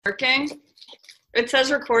Working? It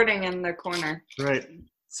says recording in the corner. Right.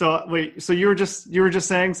 So wait, so you were just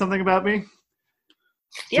saying something about me?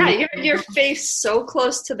 Yeah, you had your face so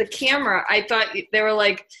close to the camera. I thought they were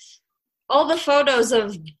like all the photos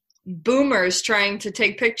of boomers trying to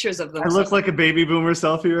take pictures of themselves. I look like a baby boomer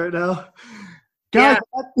selfie right now. Guys,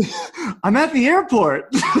 yeah. I'm at the airport.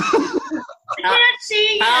 I can't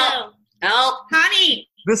see you. Help. Honey.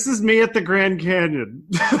 This is me at the Grand Canyon.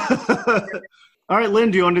 All right,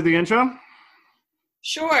 Lynn, do you want to do the intro?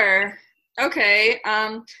 Sure. Okay.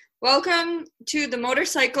 Welcome to the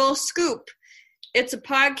Motorcycle Scoop. It's a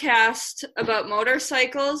podcast about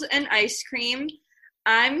motorcycles and ice cream.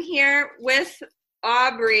 I'm here with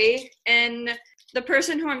Aubrey, and the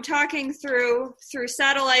person who I'm talking through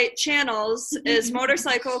satellite channels is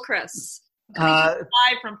Motorcycle Chris. Live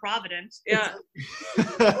from Providence. Yeah.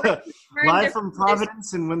 Live from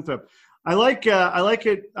Providence and Winthrop. I like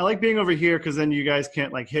it. I like being over here because then you guys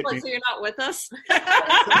can't like hit me. So you're not with us?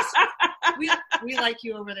 we like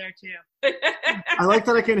you over there too. I like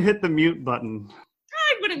that I can hit the mute button.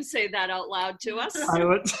 I wouldn't say that out loud to us. I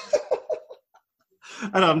would.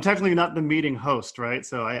 I know I'm technically not the meeting host, right?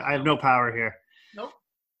 So I have no power here. Nope.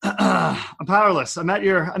 I'm powerless. I'm at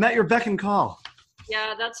your beck and call.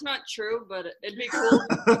 Yeah, that's not true, but it'd be cool.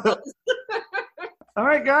 All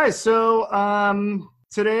right, guys. So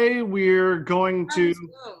today we're going to...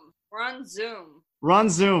 We're on Zoom. We're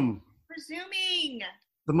Zooming.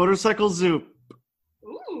 The Motorcycle Zoop.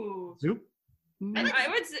 Ooh. Zoop?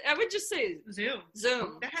 I would just say Zoom.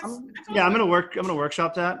 Yeah, I'm gonna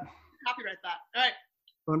workshop that. Copyright that. All right.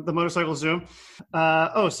 The Motorcycle Zoom.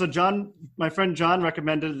 So John, my friend John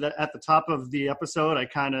recommended that at the top of the episode, I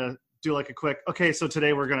kind of do like a quick, okay, so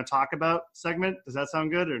today we're going to talk about segment. Does that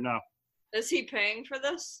sound good or no? Is he paying for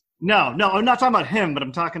this? No, I'm not talking about him, but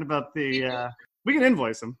I'm talking about the, we can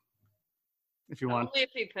invoice him if you want. Only if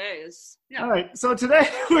he pays. Yeah. All right, so today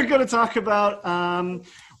we're going to talk about,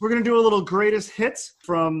 we're going to do a little greatest hits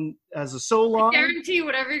from as a solo. I guarantee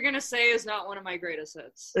whatever you're going to say is not one of my greatest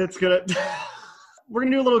hits. It's going to... We're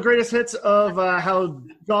going to do a little greatest hits of how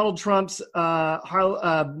Donald Trump's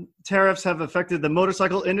tariffs have affected the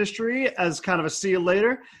motorcycle industry as kind of a see you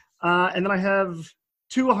later. And then I have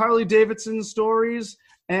 2 Harley Davidson stories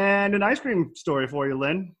and an ice cream story for you,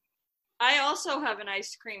 Lynn. I also have an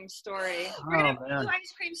ice cream story. We're going to do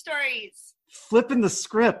ice cream stories. Flipping the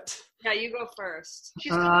script. Yeah, you go first.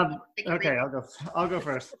 Okay, I'll go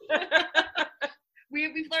first.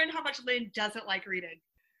 We've learned how much Lynn doesn't like reading.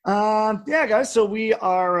 Yeah, guys. So we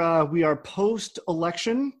are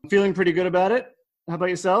post-election, feeling pretty good about it. How about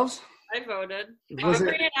yourselves? I voted.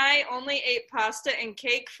 Aubrey and I only ate pasta and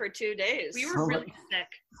cake for 2 days. We were really sick.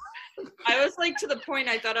 I was like to the point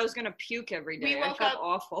I thought I was gonna puke every day. I felt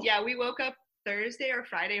awful. Yeah, we woke up Thursday or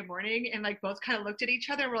Friday morning and like both kind of looked at each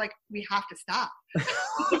other and we're like, we have to stop.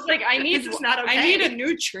 It's like I need a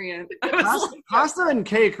nutrient. Pasta and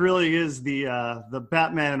cake really is the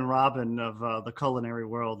Batman and Robin of the culinary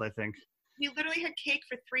world, I think. We literally had cake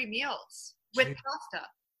for 3 meals with pasta.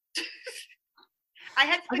 I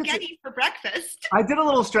had spaghetti for breakfast. I did a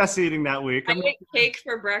little stress eating that week. I ate cake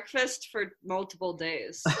for breakfast for multiple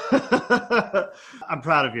days. I'm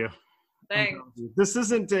proud of you. Thanks. This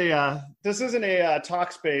isn't a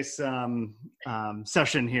Talkspace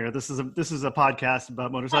session here. This is a podcast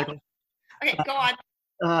about motorcycles. Okay, go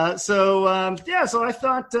on. So I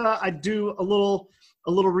thought I'd do a little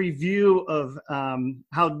review of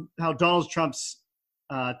how Donald Trump's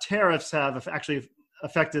tariffs have actually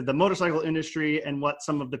affected the motorcycle industry and what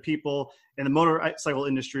some of the people in the motorcycle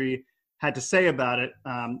industry had to say about it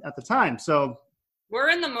at the time. So. We're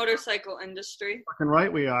in the motorcycle industry. Fucking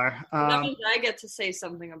right we are. That means I get to say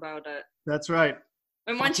something about it. That's right.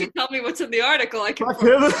 And once you tell me what's in the article, I can...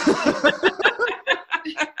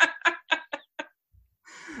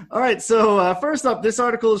 All right, so first up, this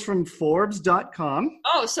article is from Forbes.com.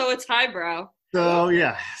 Oh, so it's highbrow. So,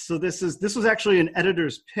 yeah. So this was actually an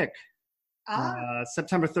editor's pick.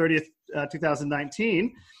 September 30th,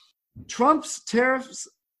 2019. Trump's tariffs...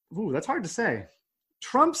 Ooh, that's hard to say.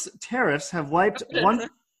 Trump's tariffs have wiped one...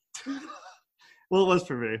 Well, it was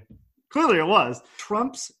for me. Clearly it was.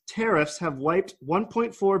 Trump's tariffs have wiped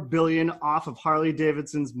 $1.4 billion off of Harley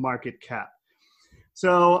Davidson's market cap.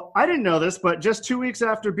 So I didn't know this, but just 2 weeks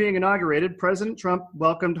after being inaugurated, President Trump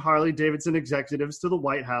welcomed Harley Davidson executives to the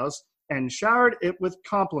White House and showered it with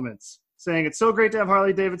compliments, saying, "It's so great to have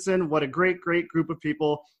Harley Davidson. What a great, great group of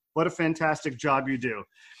people. What a fantastic job you do."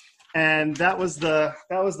 And that was the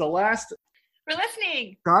last... We're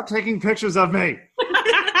listening. Stop taking pictures of me.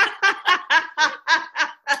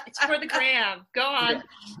 It's for the gram. Go on.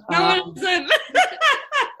 No one listen.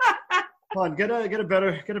 Come on, get a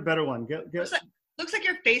better one. Looks like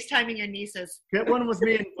you're FaceTiming your nieces. Get one with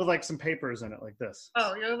me with like some papers in it, like this.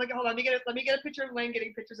 Oh, you're like, hold on, let me get a picture of Lynn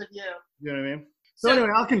getting pictures of you. You know what I mean? So anyway,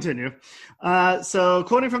 I'll continue. So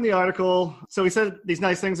quoting from the article, so he said these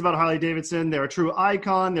nice things about Harley Davidson. They're a true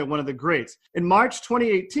icon. They're one of the greats. In March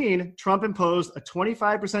 2018, Trump imposed a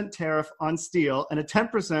 25% tariff on steel and a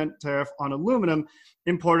 10% tariff on aluminum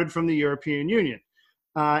imported from the European Union.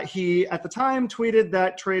 He, at the time, tweeted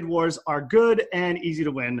that trade wars are good and easy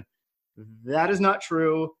to win. That is not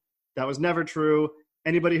true. That was never true.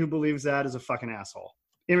 Anybody who believes that is a fucking asshole.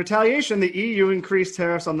 In retaliation, the EU increased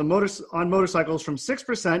tariffs on motorcycles from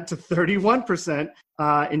 6% to 31%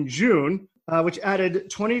 in June, which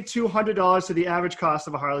added $2,200 to the average cost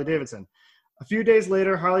of a Harley Davidson. A few days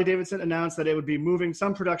later, Harley Davidson announced that it would be moving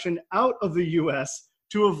some production out of the U.S.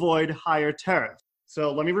 to avoid higher tariffs.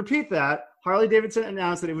 So let me repeat that. Harley Davidson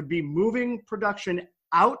announced that it would be moving production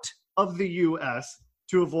out of the U.S.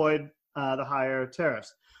 to avoid the higher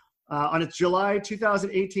tariffs. On its July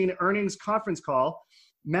 2018 earnings conference call,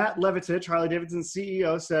 Matt Levitich, Harley Davidson's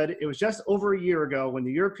CEO, said it was just over a year ago when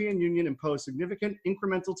the European Union imposed significant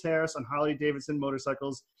incremental tariffs on Harley Davidson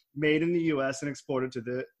motorcycles made in the U.S. and exported to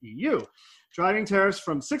the EU, driving tariffs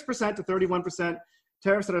from 6% to 31%,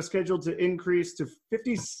 tariffs that are scheduled to increase to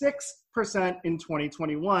 56% in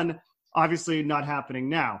 2021, obviously not happening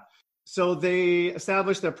now. So they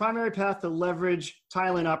established their primary path to leverage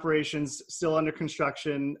Thailand operations still under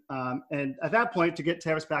construction, and at that point to get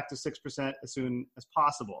tariffs back to 6% as soon as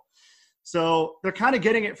possible. So they're kind of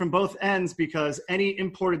getting it from both ends because any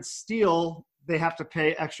imported steel they have to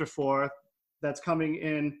pay extra for that's coming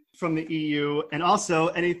in from the EU, and also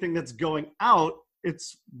anything that's going out,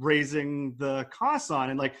 it's raising the costs on.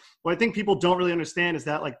 And like what I think people don't really understand is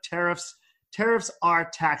that like tariffs are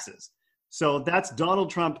taxes. So that's Donald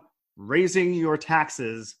Trump raising your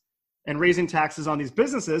taxes and raising taxes on these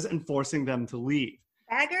businesses and forcing them to leave.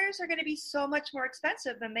 Baggers are going to be so much more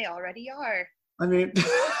expensive than they already are. I mean,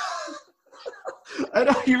 I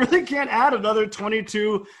know you really can't add another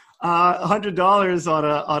 $2,200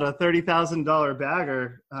 on a $30,000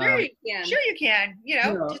 bagger. Sure you can. Sure you can.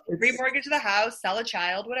 Just remortgage the house, sell a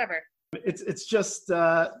child, whatever. It's just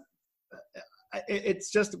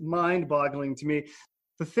mind-boggling to me.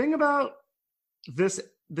 The thing about this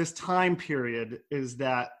time period is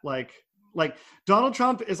that like Donald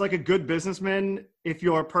Trump is like a good businessman if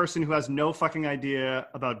you're a person who has no fucking idea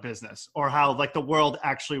about business or how like the world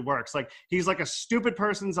actually works. Like he's like a stupid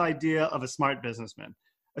person's idea of a smart businessman,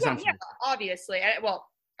 essentially. Well, yeah, obviously. Well,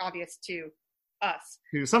 obvious to us.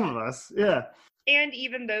 To some of us, yeah. And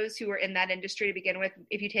even those who were in that industry to begin with,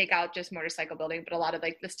 if you take out just motorcycle building, but a lot of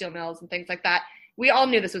like the steel mills and things like that, we all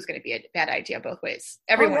knew this was going to be a bad idea both ways.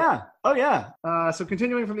 Everyone. Oh, yeah. So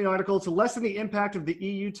continuing from the article, to lessen the impact of the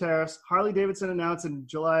EU tariffs, Harley Davidson announced in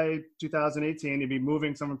July 2018 to be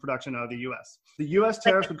moving some production out of the U.S. The U.S.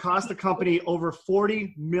 tariffs would cost the company over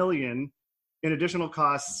 $40 million in additional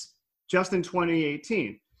costs just in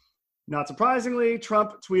 2018. Not surprisingly,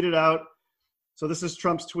 Trump tweeted out, so this is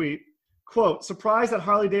Trump's tweet, quote, surprised that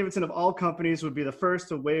Harley Davidson of all companies would be the first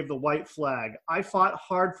to wave the white flag. I fought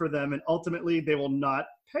hard for them and ultimately they will not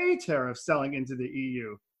pay tariffs selling into the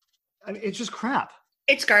EU. I mean, it's just crap.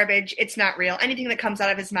 It's garbage. It's not real. Anything that comes out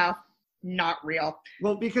of his mouth, not real.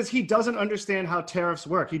 Well, because he doesn't understand how tariffs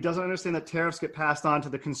work. He doesn't understand that tariffs get passed on to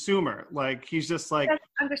the consumer. Like he's just like,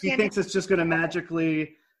 he thinks it's just going to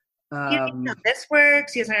magically... he doesn't know how this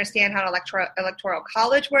works. He doesn't understand how electoral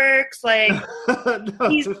college works. Like, no,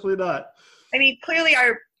 definitely not. I mean, clearly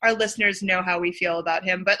our listeners know how we feel about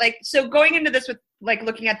him. But like, so going into this with like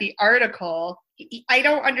looking at the article, I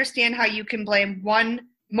don't understand how you can blame one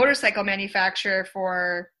motorcycle manufacturer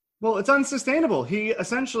for. Well, it's unsustainable. He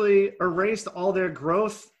essentially erased all their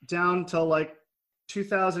growth down to like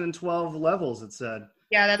 2012 levels. It said.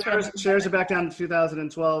 Yeah, that's what shares are back down to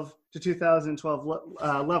 2012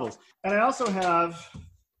 levels. And I also have,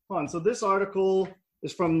 so this article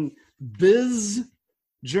is from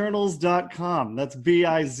bizjournals.com. That's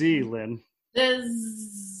B-I-Z, Lynn.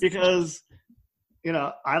 Biz. Because,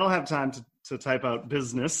 I don't have time to type out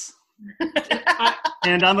business.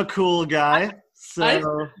 And I'm a cool guy.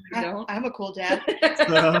 So I'm a cool dad.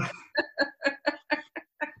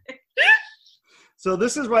 So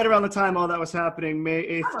this is right around the time all that was happening,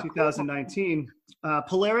 May 8th, 2019.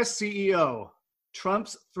 Polaris CEO,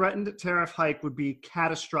 Trump's threatened tariff hike would be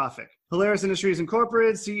catastrophic. Polaris Industries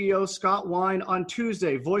Incorporated CEO Scott Wine on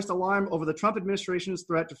Tuesday voiced alarm over the Trump administration's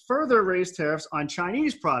threat to further raise tariffs on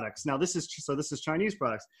Chinese products. Now, this is Chinese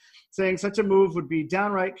products, saying such a move would be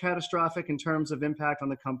downright catastrophic in terms of impact on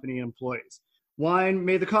the company and employees. Wine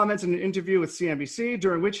made the comments in an interview with CNBC,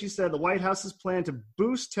 during which he said the White House's plan to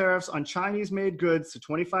boost tariffs on Chinese-made goods to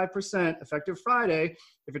 25% effective Friday,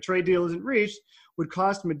 if a trade deal isn't reached, would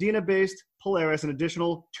cost Medina-based Polaris an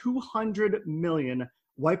additional $200 million,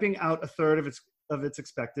 wiping out a third of its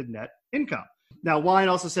expected net income. Now, Wine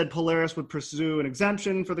also said Polaris would pursue an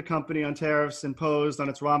exemption for the company on tariffs imposed on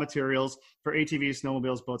its raw materials for ATVs,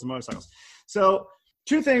 snowmobiles, boats, and motorcycles. So,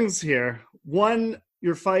 two things here. One,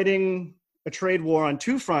 you're fighting a trade war on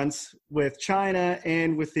two fronts with China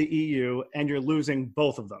and with the EU, and you're losing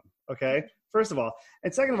both of them, okay? First of all.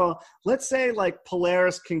 And second of all, let's say like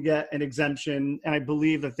Polaris can get an exemption, and I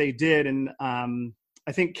believe that they did, and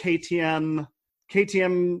I think KTM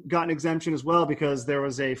got an exemption as well because there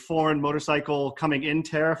was a foreign motorcycle coming in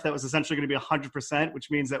tariff that was essentially going to be 100%, which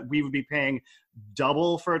means that we would be paying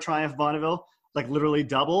double for a Triumph Bonneville, like literally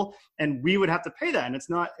double, and we would have to pay that, and it's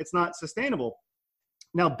not sustainable.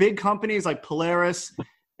 Now, big companies like Polaris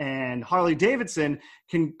and Harley Davidson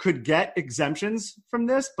could get exemptions from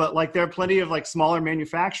this, but like there are plenty of like smaller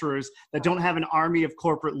manufacturers that don't have an army of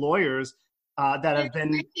corporate lawyers that have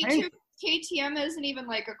been paying. KTM isn't even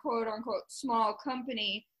like a quote unquote small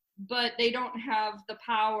company, but they don't have the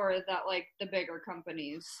power that like the bigger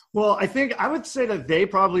companies. Well, I would say that they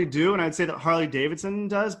probably do, and I'd say that Harley Davidson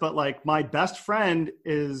does, but like my best friend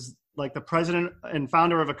is like the president and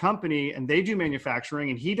founder of a company, and they do manufacturing,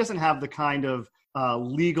 and he doesn't have the kind of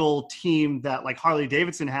legal team that like Harley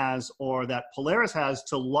Davidson has or that Polaris has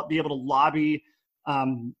to be able to lobby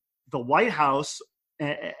the White House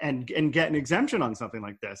and get an exemption on something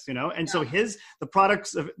like this, you know? And so the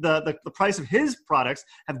products of the price of his products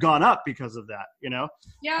have gone up because of that, you know?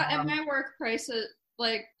 Yeah, and my work prices,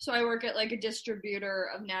 like, so I work at like a distributor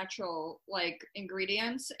of natural like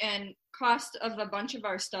ingredients, and cost of a bunch of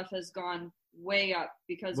our stuff has gone way up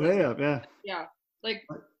because yeah, like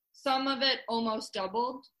some of it almost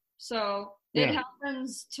doubled. So it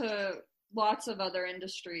happens to lots of other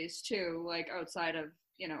industries too, like outside of,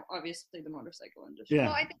 you know, obviously the motorcycle industry.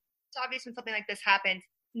 Well, I think it's obvious when something like this happens,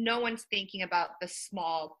 no one's thinking about the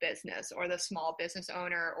small business or the small business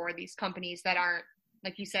owner or these companies that aren't,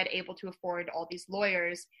 like you said, able to afford all these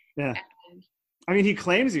lawyers. Yeah. And I mean, he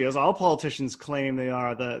claims he is. All politicians claim they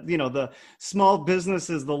are. The small business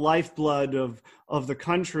is the lifeblood of the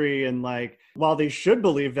country. And like, while they should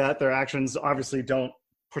believe that, their actions obviously don't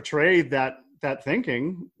portray that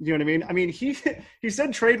thinking. You know what I mean? I mean, he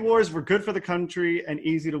said trade wars were good for the country and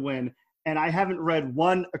easy to win. And I haven't read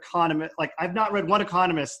one economist, like I've not read one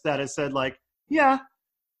economist that has said like, yeah,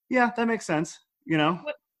 that makes sense. You know?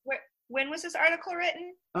 When was this article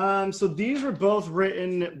written? So these were both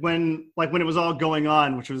written when it was all going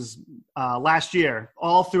on, which was last year,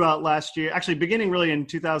 all throughout last year, actually beginning really in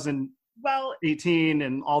 2018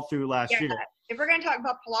 and all through last year. If we're going to talk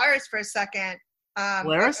about Polaris for a second.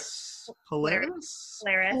 Polaris. You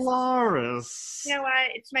know what?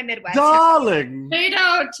 It's my Midwest. Darling.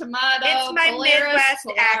 Tomato. It's my Midwest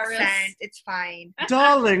accent. It's fine.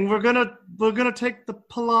 Darling, we're gonna take the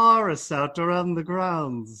Polaris out around the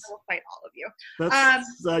grounds. We'll fight all of you.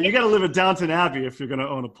 You got to live at Downton Abbey if you're gonna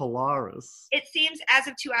own a Polaris. It seems as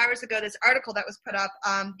of 2 hours ago, this article that was put up,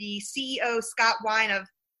 the CEO Scott Wine of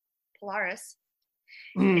Polaris,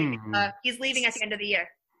 he's leaving at the end of the year.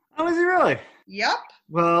 Oh, is he really? Yep.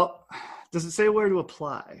 Well, does it say where to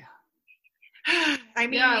apply? I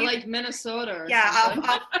mean, like Minnesota.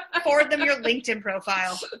 I'll forward them your LinkedIn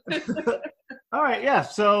profile. All right, yeah.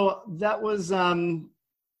 So that was, I'm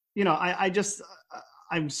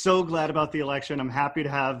so glad about the election. I'm happy to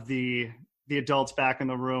have the adults back in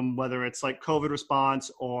the room, whether it's like COVID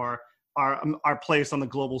response or our place on the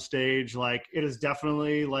global stage. Like it is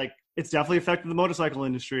definitely it's definitely affected the motorcycle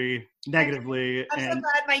industry negatively. I'm so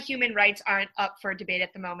glad my human rights aren't up for debate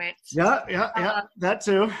at the moment. Yeah, that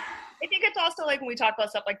too. I think it's also like when we talk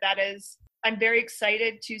about stuff like that is I'm very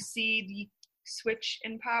excited to see the switch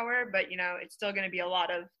in power, but you know, it's still going to be a lot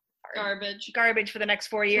of garbage for the next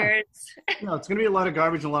 4 years. No, it's going to be a lot of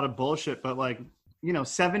garbage and a lot of bullshit, but like, you know,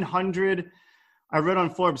 700, I read on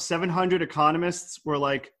Forbes, 700 economists were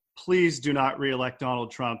like, please do not reelect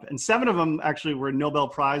Donald Trump. And 7 of them actually were Nobel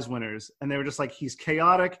Prize winners. And they were just like, he's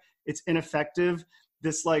chaotic. It's ineffective.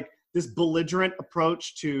 This belligerent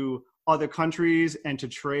approach to other countries and to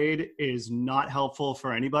trade is not helpful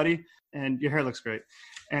for anybody. And your hair looks great.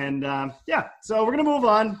 And so we're going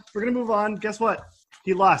to move on. Guess what?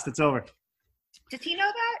 He lost. It's over. Does he know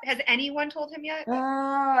that? Has anyone told him yet?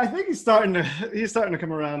 I think he's starting to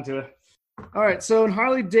come around to it. All right. So in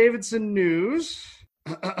Harley Davidson news,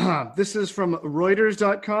 this is from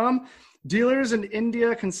Reuters.com. Dealers in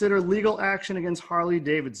India consider legal action against Harley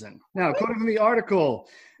Davidson. Now, quoting from the article,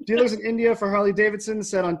 dealers in India for Harley Davidson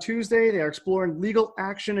said on Tuesday they are exploring legal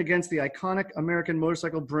action against the iconic American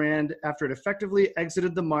motorcycle brand after it effectively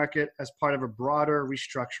exited the market as part of a broader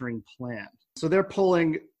restructuring plan. So they're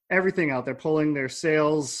pulling everything out. They're pulling their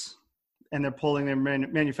sales and they're pulling their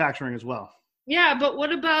manufacturing as well. Yeah, but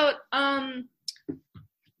what about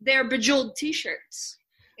their Bejeweled t-shirts?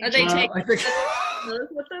 Are they taking those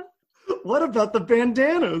with them? What about the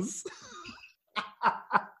bandanas?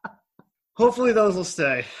 Hopefully those will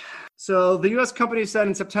stay. So the U.S. company said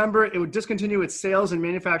in September it would discontinue its sales and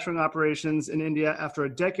manufacturing operations in India after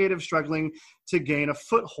a decade of struggling to gain a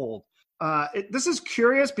foothold. This is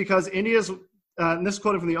curious because India's, and this is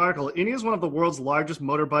quoted from the article, India is one of the world's largest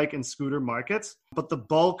motorbike and scooter markets, but the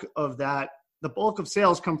bulk of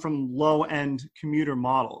sales come from low-end commuter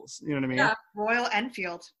models. You know what I mean? Yeah, Royal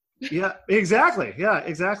Enfield. Yeah, exactly. Yeah,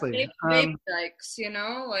 exactly. Big bikes,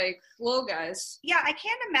 like little guys. Yeah, I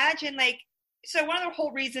can't imagine, so one of the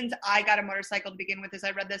whole reasons I got a motorcycle to begin with is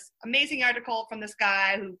I read this amazing article from this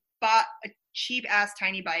guy who bought a cheap-ass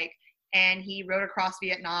tiny bike, and he rode across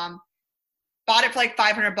Vietnam, bought it for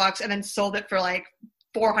 $500, and then sold it for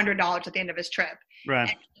 $400 at the end of his trip.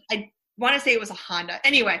 Right. And I want to say it was a Honda.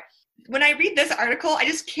 Anyway, when I read this article, I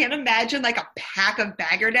just can't imagine a pack of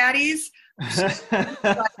bagger daddies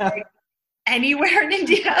anywhere in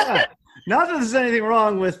India. Yeah. Not that there's anything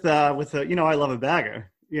wrong with I love a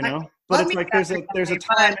bagger, but it's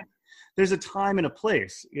there's a time and a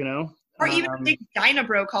place, or even big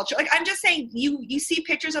Dynabro culture. I'm just saying, you see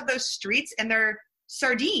pictures of those streets and they're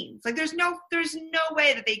sardines. There's no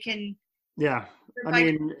way that they can. Yeah, I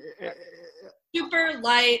mean, super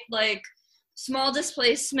light, small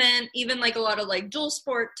displacement, even a lot of dual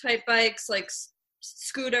sport type bikes,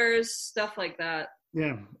 scooters, stuff like that.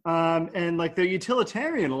 Yeah, and they're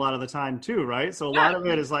utilitarian a lot of the time too, right? So a lot of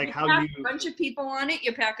it is how you a bunch of people on it.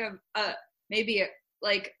 You pack maybe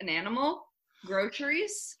an animal,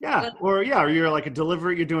 groceries. Yeah, or you're a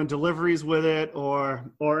delivery. You're doing deliveries with it, or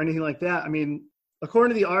anything like that. I mean,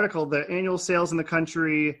 according to the article, the annual sales in the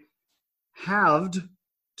country halved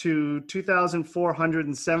to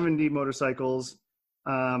 2,470 motorcycles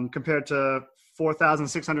compared to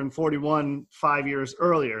 4,641 5 years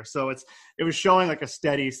earlier. So it was showing a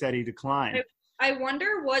steady decline. I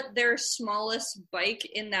wonder what their smallest bike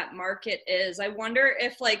in that market is. I wonder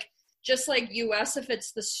if just US, if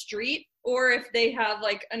it's the street, or if they have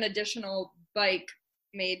an additional bike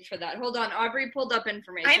made for that. Hold on, Aubrey pulled up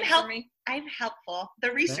information for me. I'm helpful.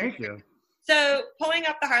 The research. Thank you. So pulling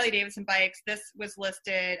up the Harley Davidson bikes, this was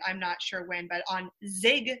listed, I'm not sure when, but on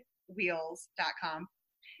zigwheels.com.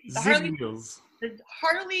 The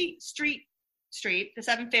Harley Street, the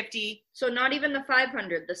 750. So not even the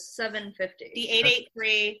 500, the 750. The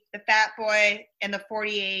 883, the Fat Boy, and the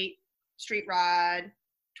 48 Street Rod,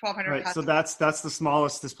 1,200. Right, so that's the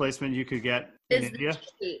smallest displacement you could get in India.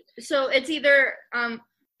 So it's either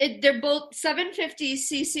they're both 750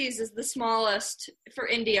 cc's is the smallest for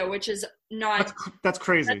India, which is not. That's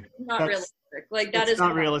crazy. That's not realistic. That is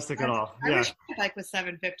not realistic at all. I wish my bike was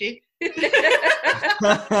 750.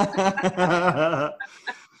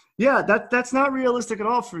 Yeah, that's not realistic at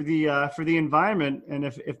all for the environment. And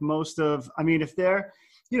if they're,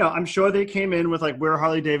 I'm sure they came in with we're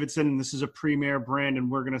Harley Davidson and this is a premier brand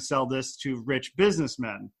and we're going to sell this to rich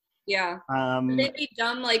businessmen. Yeah. They'd be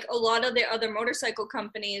dumb. A lot of the other motorcycle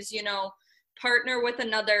companies, partner with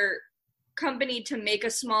another company to make a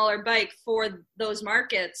smaller bike for those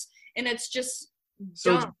markets. And it's just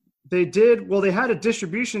dumb. So they did, they had a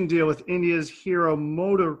distribution deal with India's Hero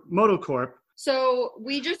Motocorp. So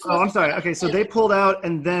we just... Oh, I'm sorry. Okay, so they pulled out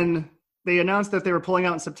and then they announced that they were pulling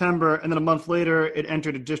out in September, and then a month later it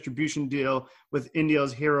entered a distribution deal with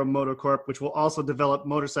India's Hero Motocorp, which will also develop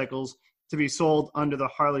motorcycles to be sold under the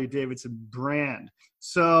Harley Davidson brand.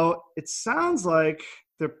 So it sounds like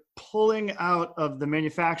they're pulling out of the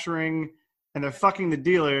manufacturing and they're fucking the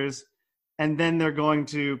dealers, and then they're going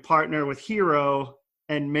to partner with Hero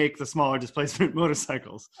and make the smaller displacement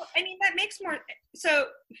motorcycles. I mean, that makes more... So,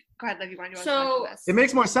 go ahead, Liv, you want to so, this? It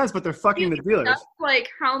makes more sense, but they're fucking the dealers. That's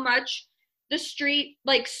how much the street,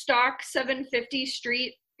 stock 750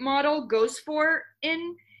 street model goes for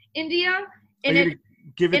in India. And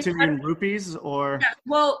give it to me in rupees, or? Yeah,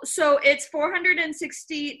 well, so it's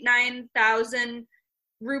 469,000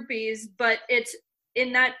 rupees, but it's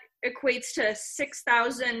in that equates to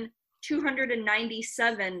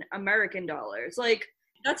 6,297 American dollars.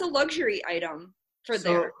 That's a luxury item for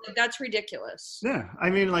there. That's ridiculous. Yeah,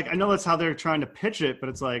 I mean, I know that's how they're trying to pitch it, but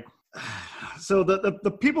it's so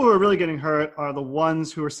the people who are really getting hurt are the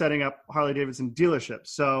ones who are setting up Harley Davidson dealerships.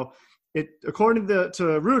 So according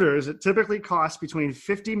to Reuters, it typically costs between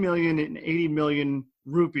 50 million and 80 million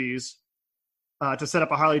rupees to set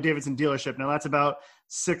up a Harley Davidson dealership. Now that's about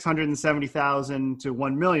 670,000 to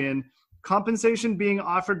 1 million. Compensation being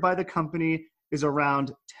offered by the company is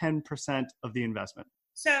around 10% of the investment.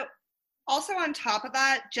 So also on top of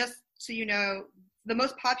that, just so you know, the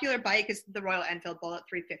most popular bike is the Royal Enfield Bullet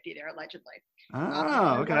 350 there, allegedly.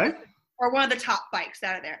 Oh, okay. Or one of the top bikes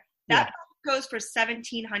out of there. That goes for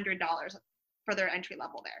 $1,700 for their entry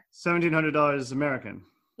level there. $1,700 American.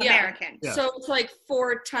 Yeah. American. Yeah. So it's like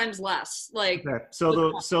 4 times less. Like Okay.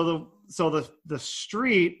 So the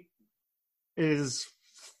street is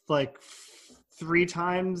like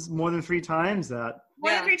more than 3 times that.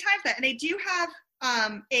 More than 3 times that. And they do have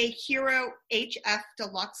a Hero HF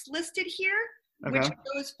Deluxe listed here, which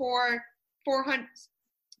goes for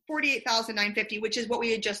 $48,950, which is what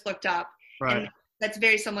we had just looked up. Right. And that's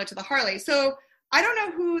very similar to the Harley. So I don't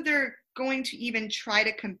know who they're going to even try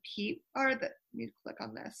to compete. Let me click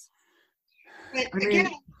on this. But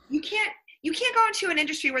again, you can't go into an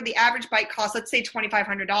industry where the average bike costs, let's say,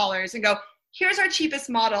 $2,500 and go, here's our cheapest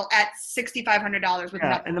model at $6,500 with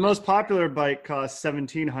nothing. And the most popular bike costs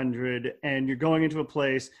 $1,700, and you're going into a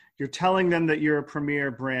place, you're telling them that you're a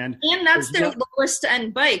premier brand. And that's their lowest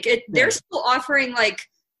end bike. They're still offering like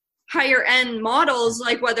higher end models,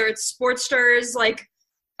 like whether it's Sportsters, like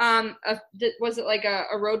was it like a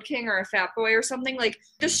Road King or a Fat Boy or something? Like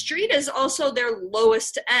the street is also their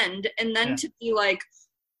lowest end, and then to be like,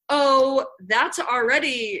 oh, that's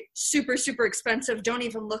already super, super expensive. Don't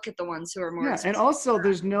even look at the ones who are more expensive. And also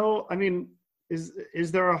there's no, I mean,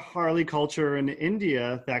 is there a Harley culture in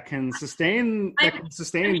India that can sustain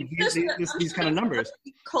these kind of numbers?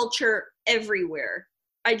 Culture everywhere.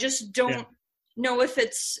 I just don't know if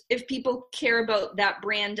people care about that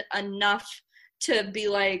brand enough to be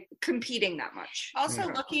like competing that much. Also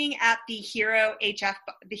looking at the Hero HF,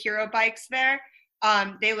 the Hero bikes there,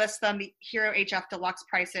 they list them, the Hero HF Deluxe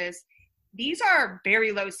prices. These are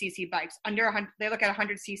very low CC bikes, under 100. They look at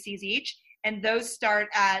 100 CCs each, and those start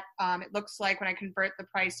at, it looks like when I convert the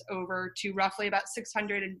price over to roughly about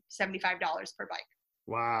 $675 per bike.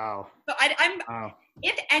 Wow. So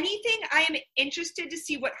if anything, I am interested to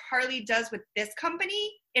see what Harley does with this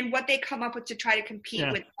company and what they come up with to try to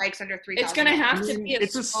compete with bikes under $3,000. It's going to have to be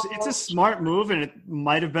it's a smart move, and it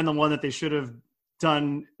might have been the one that they should have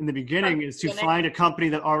done in the beginning, is to find a company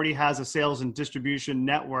that already has a sales and distribution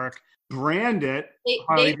network, brand it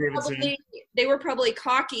Harley Davidson. They were probably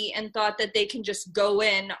cocky and thought that they can just go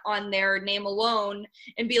in on their name alone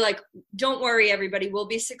and be like, don't worry, everybody, we'll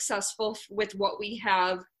be successful with what we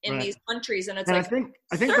have in these countries. And I think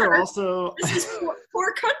they're also, this is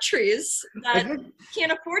poor countries that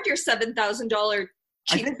can't afford your $7,000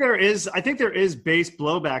 cheap. I think there is base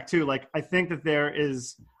blowback too. Like I think that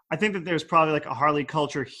there's probably like a Harley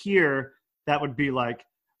culture here that would be like,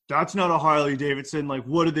 that's not a Harley Davidson. Like,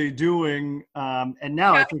 what are they doing? And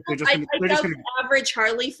now I think they're just going to. The average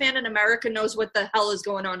Harley fan in America knows what the hell is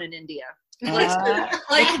going on in India. That's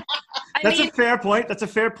a fair point. That's a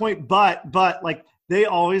fair point. But like they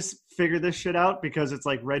always figure this shit out because it's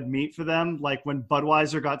like red meat for them. Like when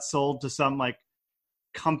Budweiser got sold to some like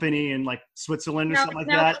company in like Switzerland or something like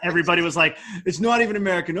that, everybody was like, it's not even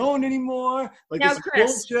American owned anymore. Like this is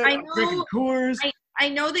bullshit. I'm drinking Coors. I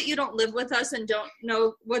know that you don't live with us and don't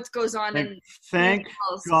know what goes on. Thank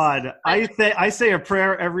God. I say a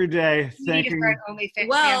prayer every day, thanking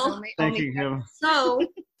him. So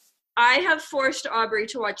I have forced Aubrey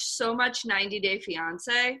to watch so much 90 Day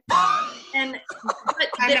Fiancé, and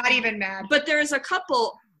I'm not even mad. But there's a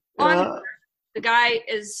couple on. The guy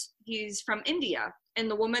he's from India, and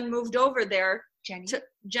the woman moved over there.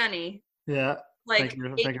 Jenny. Yeah. Like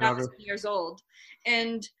 8,000 years old,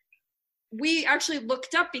 and we actually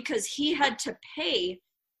looked up because he had to pay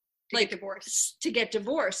to get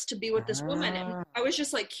divorced to be with this woman. And I was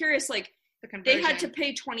just like curious, like they had to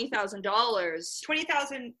pay $20,000.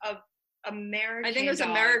 $20,000 of American. I think it was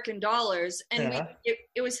American dollars, and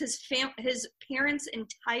it was his parents'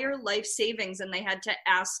 entire life savings, and they had to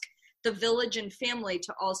ask the village and family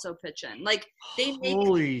to also pitch in. Like they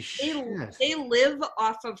live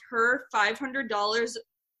off of her $500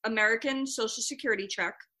 American Social Security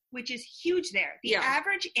check, which is huge there. The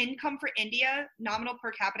average income for India, nominal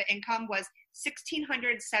per capita income, was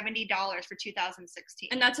 $1,670 for 2016.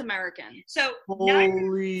 And that's American. So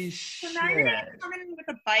holy shit. So now you're going to come in with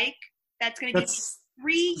a bike that's going to give you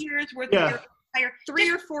 3 years worth of your entire...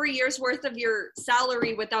 3 or 4 years worth of your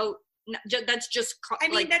salary without... That's just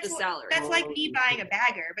the salary. That's like me buying a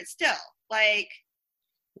bagger, but still, like...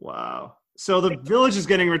 Wow. So the village is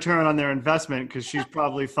getting a return on their investment because she's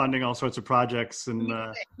probably funding all sorts of projects and.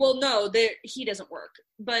 Well, no, he doesn't work,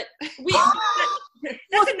 but we.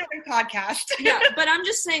 That's another podcast. Yeah, but I'm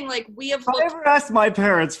just saying, like, we have. If I ever asked my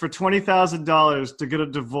parents for $20,000 to get a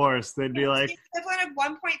divorce, they'd be like, the equivalent of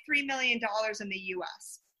 $1.3 million in the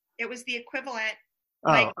U.S. It was the equivalent,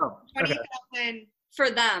 okay. 20,000 for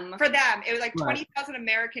them. For them, it was like 20,000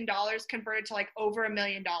 American dollars converted to like over $1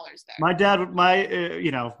 million there. My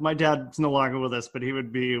dad's no longer with us, but he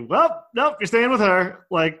would be, well, nope, you're staying with her.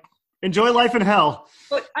 Like, enjoy life in hell.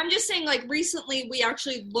 But I'm just saying, like, recently we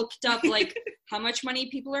actually looked up, like, how much money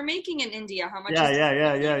people are making in India. How much?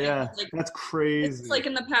 Yeah. Like, that's crazy. It's like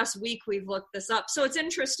in the past week we've looked this up. So it's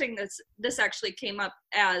interesting that this actually came up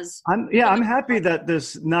as. I'm happy that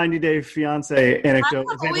this 90-day fiance anecdote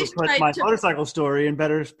was able to put my motorcycle story in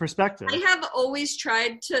better perspective. I have always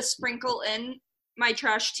tried to sprinkle in my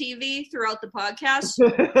trash TV throughout the podcast.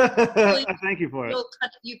 Thank you for it.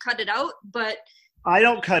 You cut it out, but. I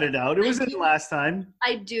don't cut it out. It was in last time.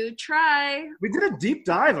 I do try. We did a deep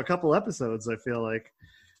dive a couple episodes, I feel like.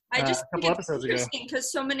 I just think it's interesting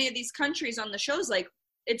because so many of these countries on the shows, like,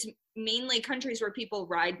 it's mainly countries where people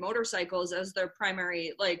ride motorcycles as their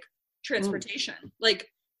primary, like, transportation. Like,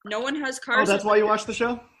 no one has cars. Oh, that's why you watch the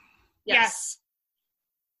show? Yes.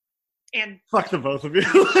 And fuck the both of you.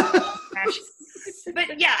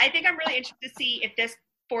 But yeah, I think I'm really interested to see if this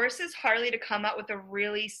forces Harley to come up with a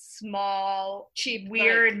really small, cheap,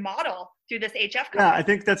 weird model through this HF company. Yeah, I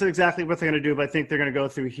think that's exactly what they're going to do, but I think they're going to go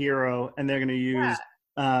through Hero and they're going to use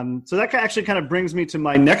so that actually kind of brings me to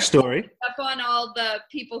my next story. Up on all the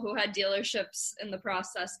people who had dealerships in the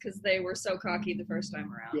process because they were so cocky the first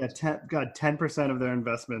time around. Yeah, 10% of their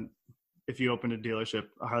investment if you open a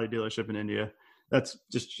Harley dealership in India. That's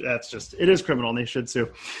just it is criminal and they should sue.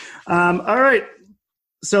 All right.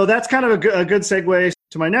 So that's kind of a good segue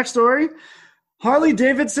to my next story. Harley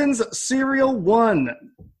Davidson's Serial 1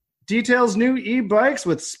 details new e-bikes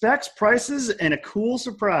with specs, prices, and a cool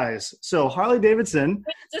surprise. So Harley Davidson.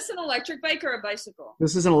 Is this an electric bike or a bicycle?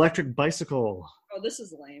 This is an electric bicycle. Oh, this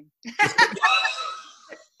is lame.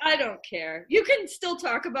 I don't care. You can still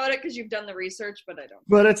talk about it because you've done the research, but I don't.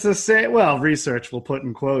 But it's the same. Well, research we'll put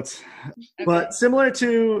in quotes. Okay. But similar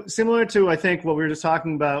to I think what we were just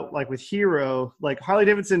talking about, like with Hero, like Harley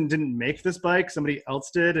Davidson didn't make this bike, somebody else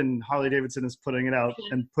did, and Harley Davidson is putting it out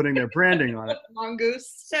and putting their branding on it.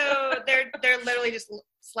 Mongoose. So they're literally just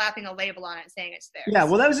slapping a label on it, saying it's theirs. Yeah,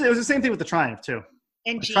 well, it was the same thing with the Triumph too.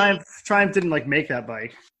 And Triumph didn't like make that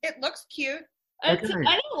bike. It looks cute. I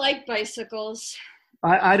don't like bicycles.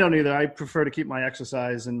 I don't either. I prefer to keep my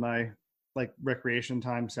exercise and my recreation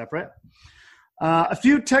time separate. A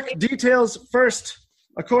few tech details first,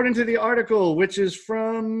 according to the article, which is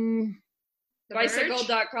from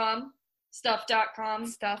bicycle.com,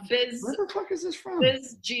 stuff.com, biz. Where the fuck is this from?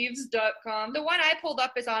 bizjeeves.com. The one I pulled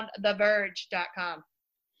up is on theverge.com.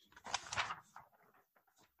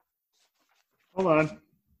 Hold on.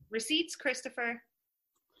 Receipts, Christopher.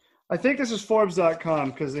 I think this is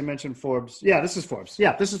Forbes.com because they mentioned Forbes. Yeah, this is Forbes.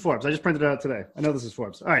 I just printed it out today. I know this is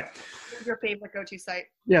Forbes. All right. What's your favorite go-to site?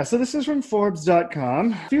 Yeah, so this is from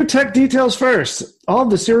Forbes.com. A few tech details first. All of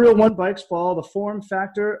the Serial 1 bikes follow the form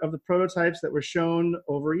factor of the prototypes that were shown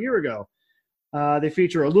over a year ago. They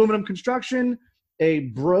feature aluminum construction, a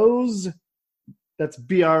Brose, that's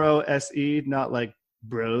B-R-O-S-E, not like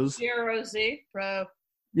bros. B-R-O-Z. Bro.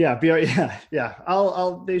 Yeah,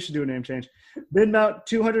 they should do a name change. Mid-mount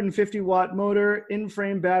 250-watt motor,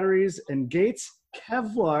 in-frame batteries, and Gates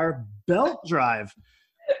Kevlar belt drive.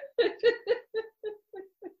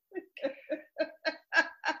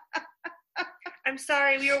 I'm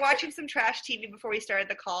sorry, we were watching some trash TV before we started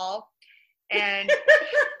the call, and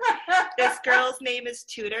this girl's name is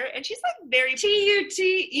Tudor, and she's like very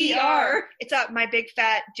Tuter. It's my big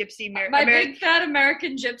fat gypsy big fat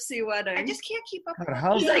American gypsy wedding. I just can't keep up with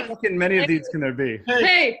how fucking many of these can there be?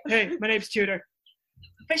 Hey, my name's Tudor.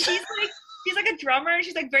 But she's like a drummer, and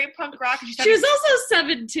she's like very punk rock. And she was also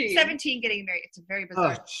 17. 17 getting married. It's very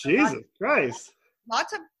bizarre. Oh, Jesus Christ.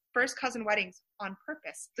 Lots of first cousin weddings on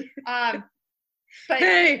purpose. But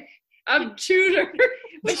hey, I'm Tudor.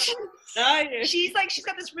 She's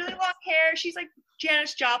got this really long hair. She's like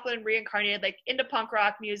Janis Joplin reincarnated, like into punk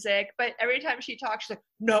rock music. But every time she talks, she's like,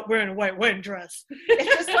 not wearing a white wedding dress.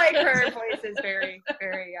 It's just like her voice is very,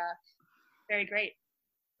 very, very great.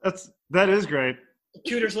 That is great.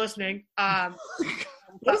 Tudor's listening. What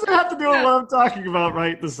does it have to do with what I'm talking about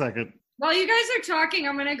right this second? While you guys are talking,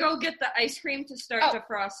 I'm gonna go get the ice cream to start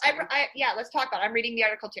defrosting. Let's talk about it. I'm reading the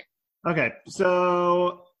article too. Okay,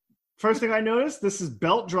 so first thing I noticed, this is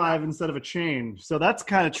belt drive instead of a chain. So that's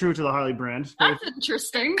kind of true to the Harley brand. That's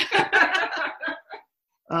interesting.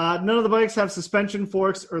 None of the bikes have suspension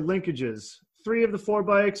forks or linkages. 3 of the 4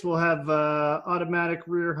 bikes will have automatic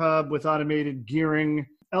rear hub with automated gearing,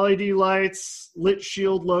 LED lights, lit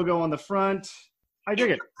shield logo on the front. I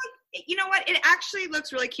dig it. You know what? It actually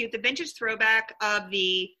looks really cute. The vintage throwback of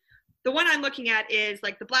the one I'm looking at is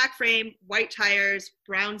like the black frame, white tires,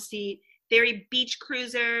 brown seat, very beach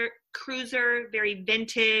cruiser, very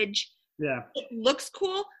vintage. Yeah. It looks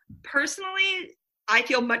cool. Personally, I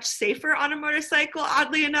feel much safer on a motorcycle,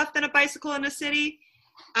 oddly enough, than a bicycle in a city.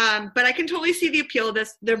 But I can totally see the appeal of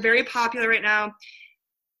this. They're very popular right now.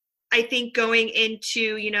 I think going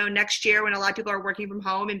into, next year when a lot of people are working from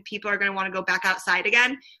home and people are going to want to go back outside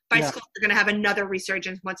again, bicycles are going to have another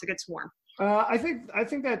resurgence once it gets warm. I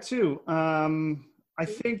think that too. I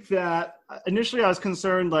think that initially I was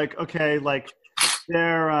concerned,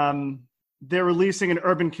 they're releasing an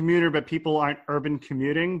urban commuter, but people aren't urban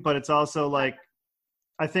commuting. But it's also I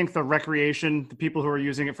think the people who are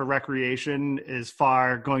using it for recreation is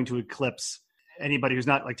far going to eclipse anybody who's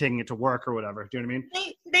not taking it to work or whatever. Do you know what I mean?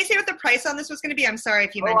 Did they say what the price on this was going to be? I'm sorry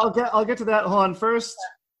if you mentioned. I'll get to that. Hold on. First,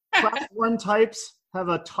 Class 1 types have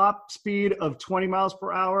a top speed of 20 miles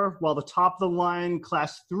per hour, while the top of the line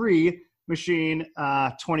Class 3 machine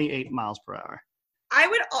 28 miles per hour. I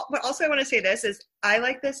want to say this is I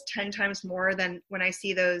like this 10 times more than when I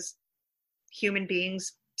see those human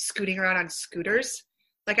beings scooting around on scooters.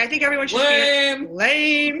 I think everyone should be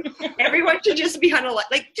lame. Everyone should just be on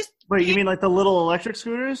Wait, you mean the little electric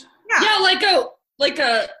scooters? Yeah, like a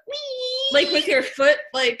with your foot,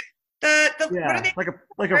 what are they?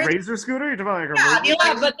 Like a razor scooter? You're talking about razor?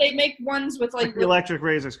 Yeah, but they make ones with the electric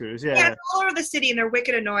razor scooters. Yeah, it's all over the city and they're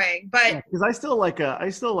wicked annoying. But because I still like a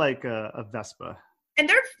Vespa. And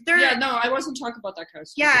they're yeah, no, I wasn't talking about that kind of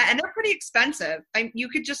scooter. Yeah, and they're pretty expensive. You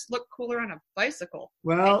could just look cooler on a bicycle.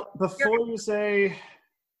 Well, before you say.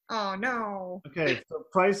 Oh no. Okay, so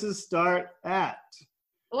prices start at.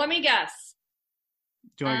 Let me guess.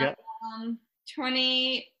 Do you want to get?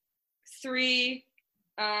 2350.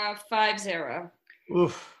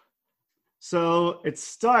 Oof. So it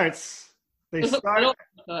starts. It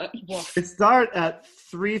start at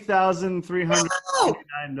 $3,399.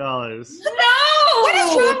 No! What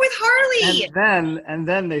is wrong with Harley? And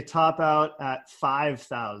then they top out at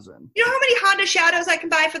 $5,000. You know how many Honda Shadows I can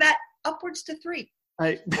buy for that? Upwards to 3.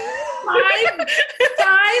 $5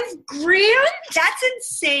 grand? That's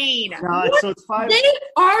insane. No, so it's 5. They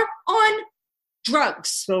are on drugs.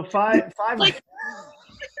 So five.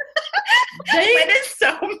 That is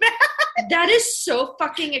so mad. That is so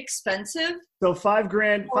fucking expensive. So $5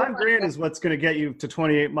 grand. $5 grand is what's going to get you to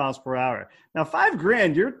 28 miles per hour. Now, $5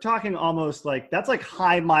 grand, you're talking almost that's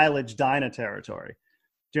high mileage Dyna territory.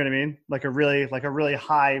 Do you know what I mean? Like a really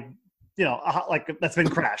high. That's been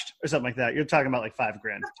crashed or something like that. You're talking about $5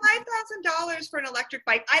 grand. $5,000 for an electric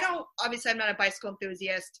bike. Obviously I'm not a bicycle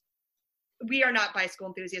enthusiast. We are not bicycle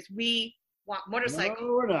enthusiasts. We want motorcycles. No,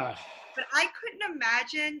 we're not. But I couldn't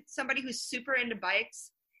imagine somebody who's super into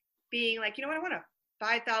bikes being like, you know what, I want a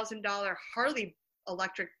 $5,000 Harley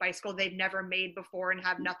electric bicycle they've never made before and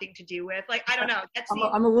have nothing to do with. I don't know.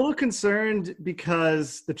 I'm a little concerned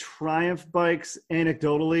because the Triumph bikes,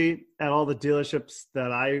 anecdotally, at all the dealerships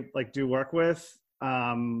that I do work with,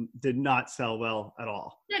 did not sell well at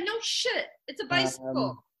all. Yeah, no shit. It's a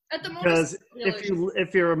bicycle. At the because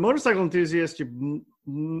if you're a motorcycle enthusiast,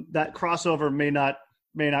 that crossover may not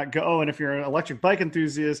go, and if you're an electric bike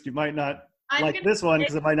enthusiast, you might not this one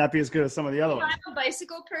because it might not be as good as some of the other ones. If I'm a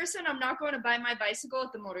bicycle person, I'm not going to buy my bicycle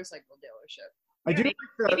at the motorcycle dealership. Maybe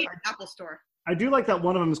an Apple store. I do like that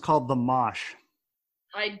one of them is called the Mosh.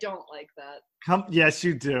 I don't like that. Yes,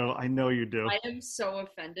 you do. I know you do. I am so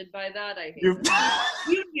offended by that. I hate that.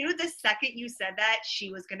 You knew the second you said that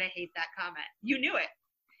she was going to hate that comment. You knew it.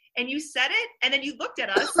 And you said it, and then you looked at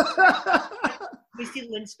us. We see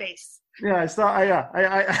Lynn's face. Yeah, I saw.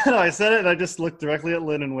 I said it, and I just looked directly at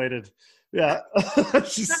Lynn and waited. Yeah,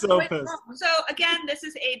 she's so pissed. So again, this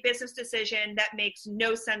is a business decision that makes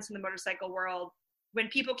no sense in the motorcycle world. When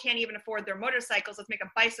people can't even afford their motorcycles, let's make a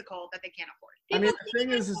bicycle that they can't afford. The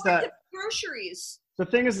thing is that groceries. The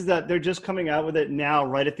thing is that they're just coming out with it now,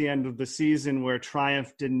 right at the end of the season, where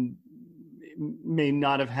Triumph may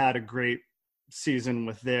not have had a great season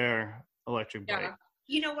with their electric bike.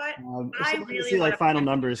 You know what? I really see want final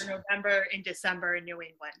numbers for November and December in New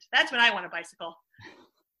England. That's when I want a bicycle.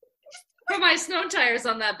 Put my snow tires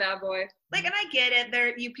on that bad boy. And I get it.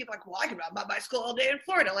 You people are well, I can ride my bicycle all day in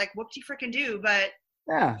Florida. What do you freaking do? But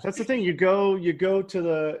yeah, that's the thing. You go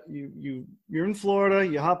to you're in Florida.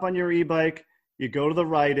 You hop on your e-bike. You go to the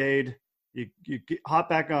Rite Aid. hop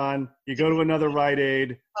back on. You go to another Rite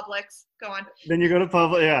Aid. Publix. Go on. Then you go to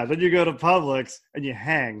Publix. Yeah. Then you go to Publix and you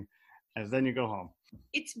hang, and then you go home.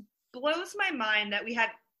 It blows my mind that we have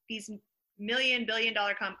these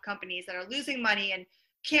billion-dollar companies that are losing money and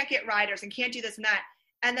can't get riders and can't do this and that.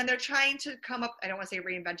 And then they're trying to come up, I don't want to say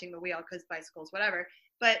reinventing the wheel because bicycles, whatever,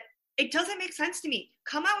 but it doesn't make sense to me.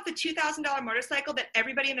 Come out with a $2,000 motorcycle that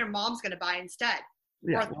everybody and their mom's going to buy instead.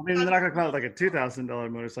 Yeah, well, I mean, they're not going to come out with like a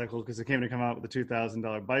 $2,000 motorcycle because they came to come out with a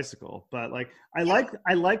 $2,000 bicycle. But like, I like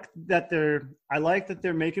that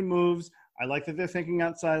they're making moves. I like that they're thinking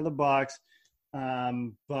outside of the box.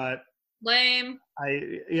 But lame. I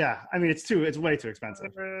mean, it's way too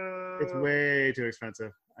expensive. It's way too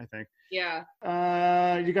expensive, I think. Yeah.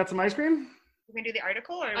 You got some ice cream? We're going to do the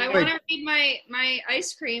article? Or I want to read my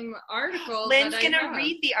ice cream article. Lynn's going to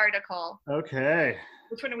read the article. Okay.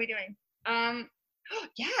 Which one are we doing?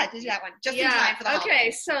 Yeah, do that one. Just in yeah, time for the holiday.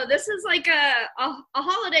 Okay, so this is like a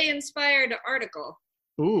holiday-inspired article.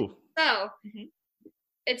 Ooh. So,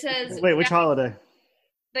 it says... Wait, which holiday?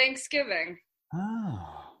 Thanksgiving. Oh.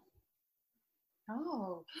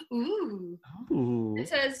 Oh. Ooh. Ooh. It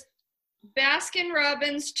says,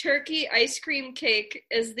 Baskin-Robbins turkey ice cream cake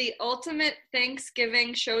is the ultimate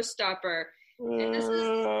Thanksgiving showstopper. And this is...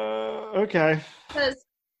 Okay. It says,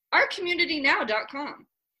 ourcommunitynow.com.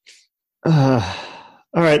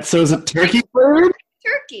 All right, so is it turkey flavored?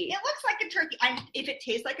 Turkey. It looks like a turkey. If it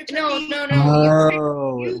tastes like a turkey. No.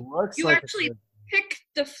 Oh, it looks you like actually pick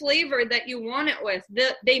the flavor that you want it with.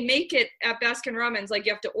 They make it at Baskin-Robbins. Like,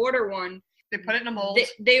 you have to order one. They put it in a mold.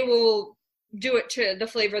 They will do it to the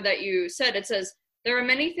flavor that you said. It says, there are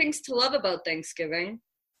many things to love about Thanksgiving.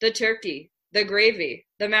 The turkey, the gravy,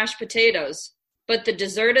 the mashed potatoes. But the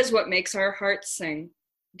dessert is what makes our hearts sing.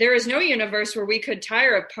 There is no universe where we could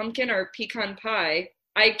tire of pumpkin or pecan pie.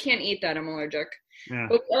 I can't eat that. I'm allergic. Yeah.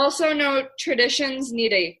 But we also know traditions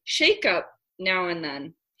need a shake-up now and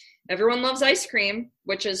then. Everyone loves ice cream,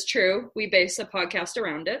 which is true. We base a podcast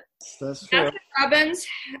around it. That's true. Baskin-Robbins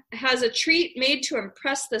has a treat made to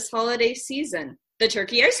impress this holiday season, the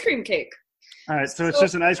turkey ice cream cake. All right, so it's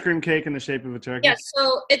just an ice cream cake in the shape of a turkey? Yeah,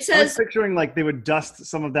 so it I says... was picturing like they would dust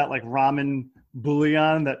some of that like ramen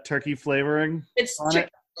bouillon, that turkey flavoring. It's on chicken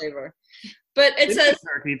it. Flavor. But it says...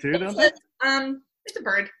 turkey too, don't it they? says, it's a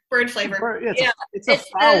bird flavor. It's a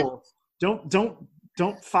foul.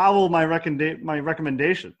 Don't foul my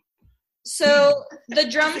recommendation. So the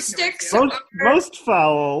drumsticks... Most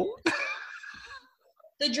foul.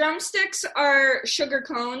 The drumsticks are sugar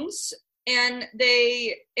cones, and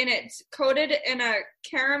it's coated in a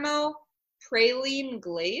caramel praline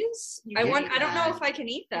glaze. I don't know if I can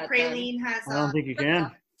eat that. Praline has. I don't think you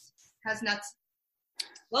can. Has nuts.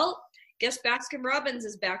 Well, guess Baskin-Robbins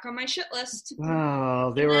is back on my shit list.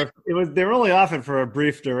 Oh, they were only offered for a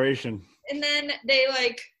brief duration. And then they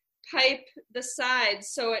like pipe the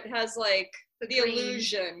sides so it has like the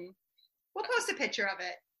illusion. We'll post a picture of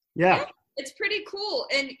it. Yeah. It's pretty cool,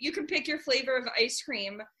 and you can pick your flavor of ice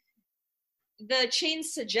cream. The chain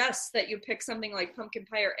suggests that you pick something like pumpkin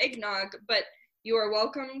pie or eggnog, but you are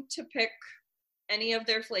welcome to pick any of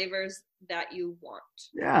their flavors that you want.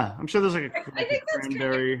 Yeah, I'm sure there's like I think that's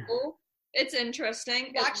cranberry. kind of cool. It's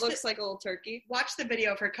interesting. It looks like a little turkey. Watch the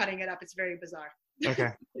video of her cutting it up. It's very bizarre. Okay.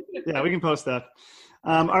 Yeah, we can post that.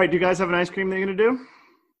 All right, do you guys have an ice cream that you're going to do?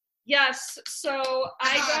 Yes, so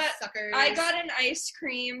I got an ice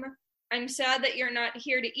cream. I'm sad that you're not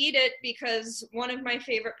here to eat it because one of my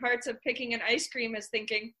favorite parts of picking an ice cream is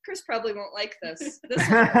thinking, Chris probably won't like this. I'll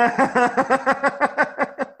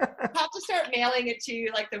have to start mailing it to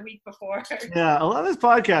you like the week before. Yeah, a lot of this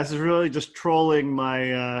podcast is really just trolling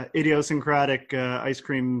my idiosyncratic ice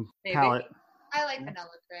cream palate. I like vanilla,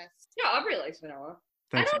 Chris. Yeah, Aubrey likes vanilla.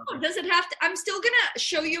 Thanks, I don't know. Does it have to? I'm still going to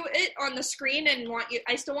show you it on the screen and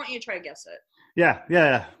I still want you to try to guess it.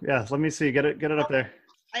 Yeah. Let me see. Get it up there.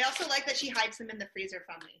 I also like that she hides them in the freezer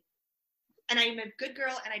from me. And I'm a good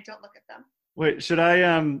girl and I don't look at them. Wait, should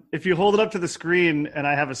I if you hold it up to the screen and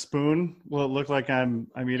I have a spoon, will it look like I'm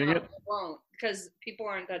eating it? It won't, because people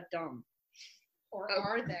aren't that dumb. Or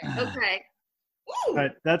are they? Okay. Ooh. All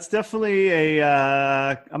right, that's definitely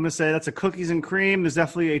I'm going to say that's a cookies and cream. There's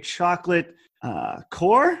definitely a chocolate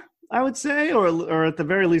core, I would say, or at the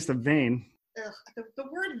very least a vein. Ugh, the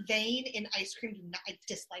word vein in ice cream, I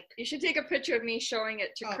dislike. You should take a picture of me showing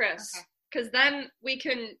it to Chris, because then we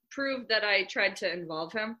can prove that I tried to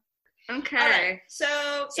involve him. Okay. Right.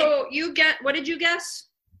 So what did you guess?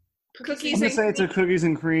 Cookies. I'm going to say it's a cookies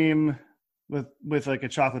and cream with like a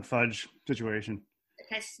chocolate fudge situation.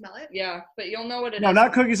 Can I smell it? Yeah, but you'll know what it is. No,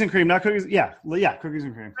 not cookies and cream. Not cookies. Yeah, cookies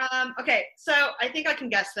and cream. Okay, so I think I can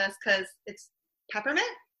guess this because it's peppermint.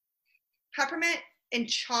 peppermint, and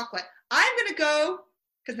chocolate. I'm going to go,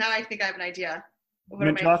 because now I think I have an idea.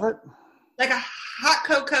 Mint chocolate? Like a hot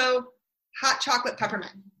cocoa, hot chocolate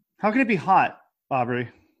peppermint. How can it be hot, Aubrey?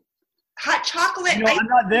 Hot chocolate. I'm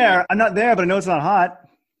not there. I'm not there, but I know it's not hot.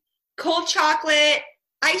 Cold chocolate,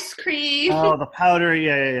 ice cream. Oh, the powder.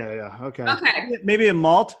 Yeah. Okay. Maybe a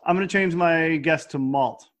malt. I'm going to change my guess to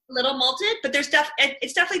malt. A little malted, but it's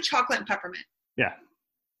definitely chocolate and peppermint. Yeah.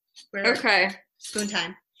 Okay. Spoon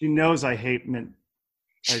time. She knows I hate mint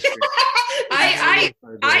ice cream.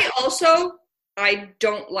 I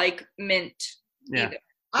don't like mint either. It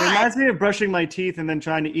reminds me of brushing my teeth and then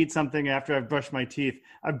trying to eat something after I've brushed my teeth.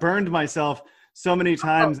 I burned myself so many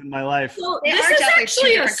times in my life. So this is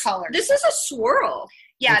actually colors. This is a swirl.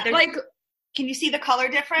 Yeah, like. Can you see the color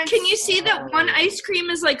difference? Can you see that one ice cream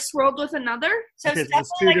is like swirled with another? So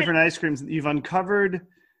it's two different ice creams. You've uncovered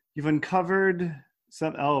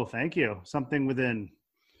some. Oh, thank you. Something within.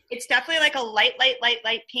 It's definitely like a light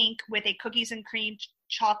pink with a cookies and cream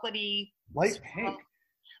chocolatey. Light pink.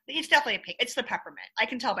 It's definitely a pink. It's the peppermint. I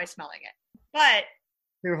can tell by smelling it. But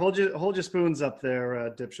here, hold your spoons up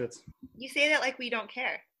there, dipshits. You say that like we don't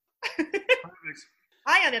care.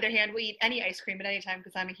 I, on the other hand, will eat any ice cream at any time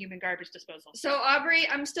because I'm a human garbage disposal. So, Aubrey,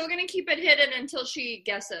 I'm still going to keep it hidden until she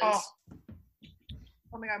guesses. Oh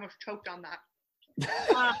my God, I almost choked on that.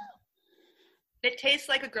 It tastes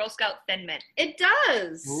like a Girl Scout Thin Mint. It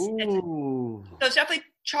does. Ooh. So it's definitely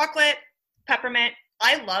chocolate, peppermint.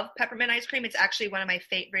 I love peppermint ice cream. It's actually one of my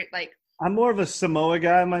favorite, I'm more of a Samoa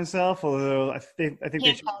guy myself, although I think can't they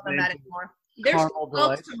should call them that anymore. There's called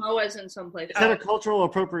Samoas in some places. Is that a cultural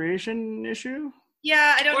appropriation issue?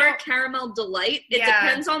 Yeah, I don't know. Or caramel delight. It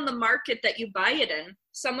depends on the market that you buy it in.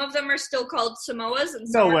 Some of them are still called Samoas, and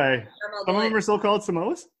some no way. Some of them are still called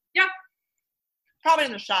Samoas? Yeah. Probably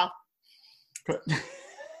in the South.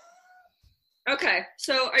 Okay,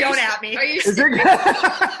 so don't at me. Are you standing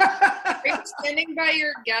by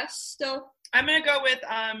your guess still? I'm gonna go with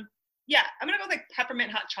I'm gonna go with like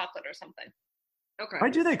peppermint hot chocolate or something. Okay.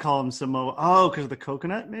 Why do they call them Samoa? Oh, because of the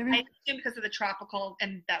coconut, maybe? I assume because of the tropical,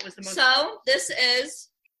 and that was the most. So this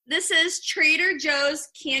is Trader Joe's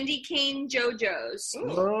Candy Cane JoJo's.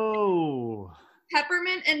 Oh.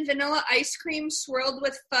 Peppermint and vanilla ice cream swirled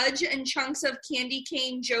with fudge and chunks of candy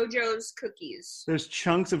cane JoJo's cookies. There's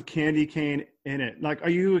chunks of candy cane in it. Like,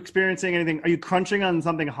 are you experiencing anything? Are you crunching on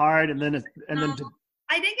something hard and then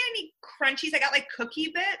I didn't get any crunchies. I got like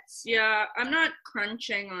cookie bits. Yeah, I'm not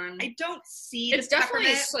crunching on. I don't see. It's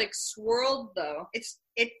definitely like swirled though. It's.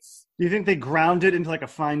 Do you think they ground it into like a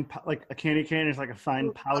fine, like a candy cane is like a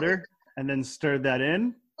fine powder, and then stirred that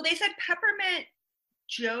in? Well, they said peppermint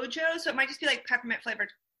JoJo, so it might just be like peppermint flavored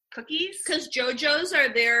cookies. Because JoJo's are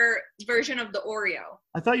their version of the Oreo.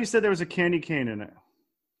 I thought you said there was a candy cane in it.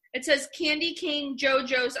 It says Candy Cane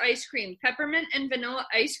JoJo's ice cream, peppermint and vanilla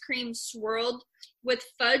ice cream swirled with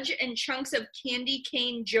fudge and chunks of Candy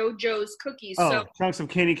Cane JoJo's cookies. Oh, so, chunks of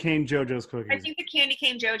Candy Cane JoJo's cookies. I think the Candy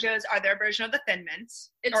Cane JoJo's are their version of the Thin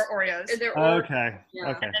Mints or Oreos. Okay. Yeah.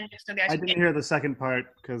 Okay. And then I didn't hear the second part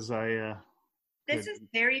because I. This is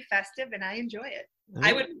very festive, and I enjoy it.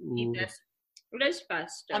 I would eat this. It is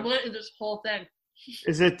festive. I'm going to eat this whole thing.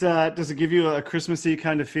 Is it? Does it give you a Christmassy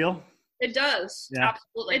kind of feel? It does. Yeah.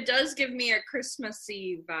 Absolutely. It does give me a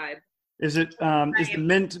Christmassy vibe. Is it? Is the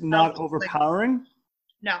mint not overpowering?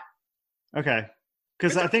 No. Okay.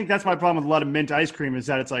 Because I think that's my problem with a lot of mint ice cream is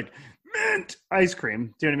that it's like mint ice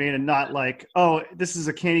cream. Do you know what I mean? And not like, oh, this is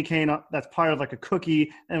a candy cane that's part of like a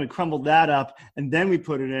cookie, and we crumbled that up, and then we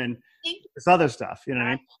put it in this other stuff. You know what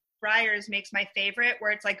I mean? Breyers makes my favorite,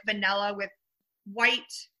 where it's like vanilla with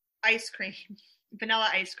white ice cream, vanilla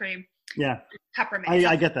ice cream. Yeah. Peppermint.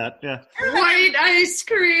 I get that. Yeah. White ice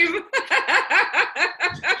cream.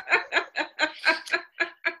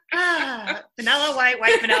 Vanilla,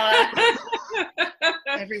 white vanilla.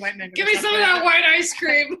 Every white man. Give me some of that white ice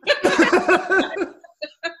cream.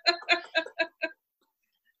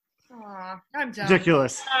 Aw, I'm done.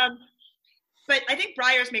 Ridiculous. But I think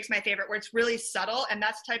Breyers makes my favorite, where it's really subtle, and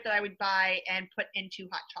that's the type that I would buy and put into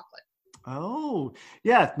hot chocolate. Oh,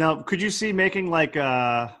 yeah. Now, could you see making like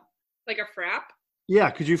a frap? Yeah,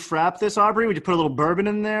 could you frap this, Aubrey? Would you put a little bourbon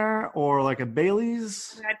in there, or like a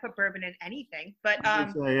Bailey's? I mean, I'd put bourbon in anything, but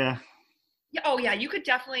yeah. Oh yeah, we could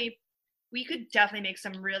definitely make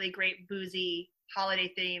some really great boozy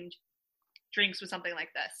holiday themed drinks with something like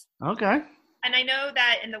this. Okay. And I know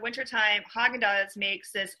that in the wintertime, Haagen-Dazs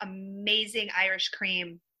makes this amazing Irish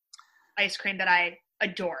cream ice cream that I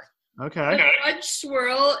adore. Okay. The fudge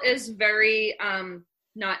swirl is very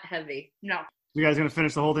not heavy. No. You guys gonna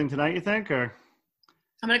finish the whole thing tonight, you think, or?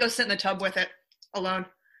 I'm gonna go sit in the tub with it alone.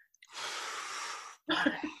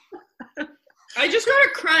 I just got a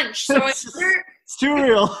crunch, so I wonder. It's too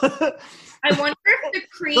real. I wonder if the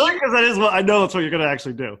cream. Because that is what I know. That's what you're gonna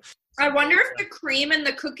actually do. I wonder if the cream in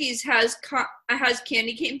the cookies has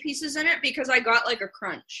candy cane pieces in it because I got like a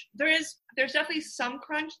crunch. There's definitely some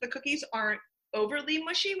crunch. The cookies aren't overly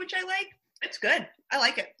mushy, which I like. It's good. I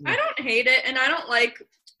like it. I don't hate it, and I don't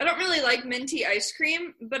really like minty ice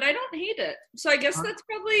cream, but I don't hate it. So I guess that's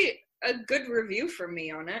probably a good review from me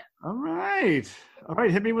on it. All right.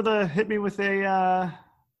 Hit me with a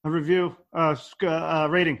review,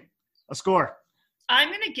 rating, a score. I'm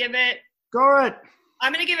gonna give it. Score it.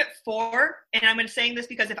 I'm gonna give it 4, and I'm saying this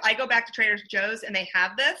because if I go back to Trader Joe's and they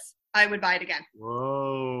have this, I would buy it again.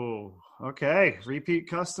 Whoa. Okay. Repeat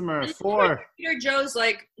customer. 4. Trader Joe's,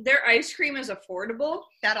 like, their ice cream is affordable.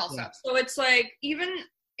 That also. Yeah. So it's like, even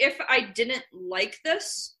if I didn't like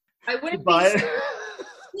this, I wouldn't buy it.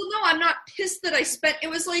 Well, no, I'm not pissed that I spent. It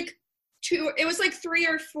was like $3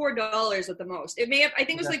 or $4 at the most. I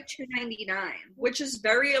think it was like $2.99, which is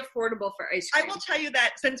very affordable for ice cream. I will tell you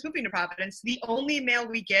that since moving to Providence, the only mail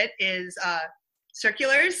we get is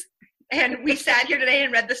circulars. And we sat here today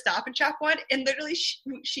and read the Stop and Shop one, and literally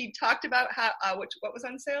she talked about how what was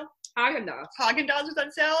on sale? Haagen-Dazs. Haagen-Dazs was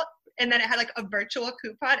on sale, and then it had like a virtual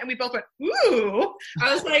coupon, and we both went, ooh.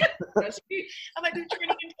 I was like, that's cute. I'm like, we're turning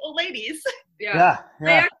into old ladies. Yeah.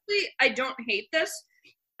 I don't hate this.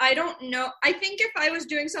 I don't know. I think if I was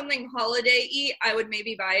doing something holiday-y, I would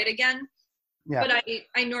maybe buy it again. Yeah. But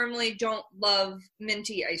I normally don't love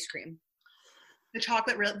minty ice cream. The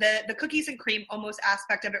chocolate, the cookies and cream almost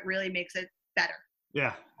aspect of it really makes it better.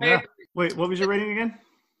 Yeah. Wait, what was your rating again?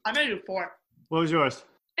 I'm going to do 4. What was yours?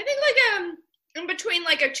 I think like in between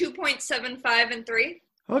like a 2.75 and 3.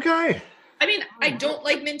 Okay. I mean, I don't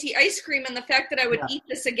like minty ice cream, and the fact that I would eat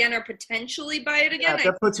this again or potentially buy it again.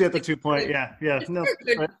 Yeah, that puts you at the 2 point. Yeah. No.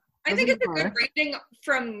 I think it's a good rating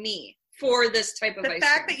from me for this type of ice cream. The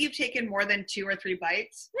fact that you've taken more than 2 or 3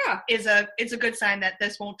 bites is a good sign that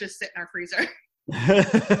this won't just sit in our freezer.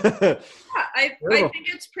 I think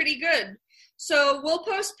it's pretty good. So we'll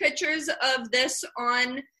post pictures of this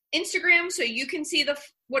on Instagram so you can see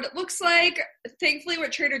what it looks like. Thankfully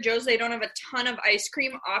with Trader Joe's they don't have a ton of ice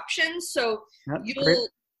cream options, so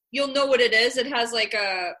you'll know what it is. It has like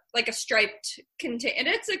a striped container, and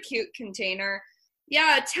it's a cute container.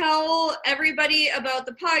 Yeah, tell everybody about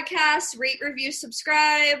the podcast, rate, review,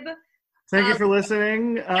 subscribe. Thank you for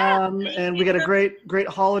listening. And we got a great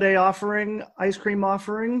holiday offering, ice cream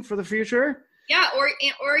offering for the future. Yeah,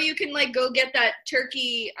 or you can like go get that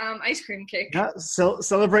turkey ice cream cake. Yeah,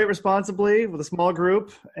 celebrate responsibly with a small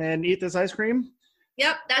group and eat this ice cream.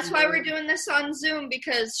 Yep, that's why we're doing this on Zoom,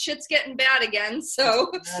 because shit's getting bad again. So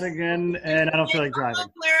bad again, and I don't feel like driving.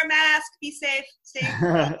 Wear a mask. Be safe.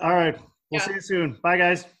 All right, we'll see you soon. Bye,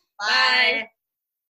 guys. Bye.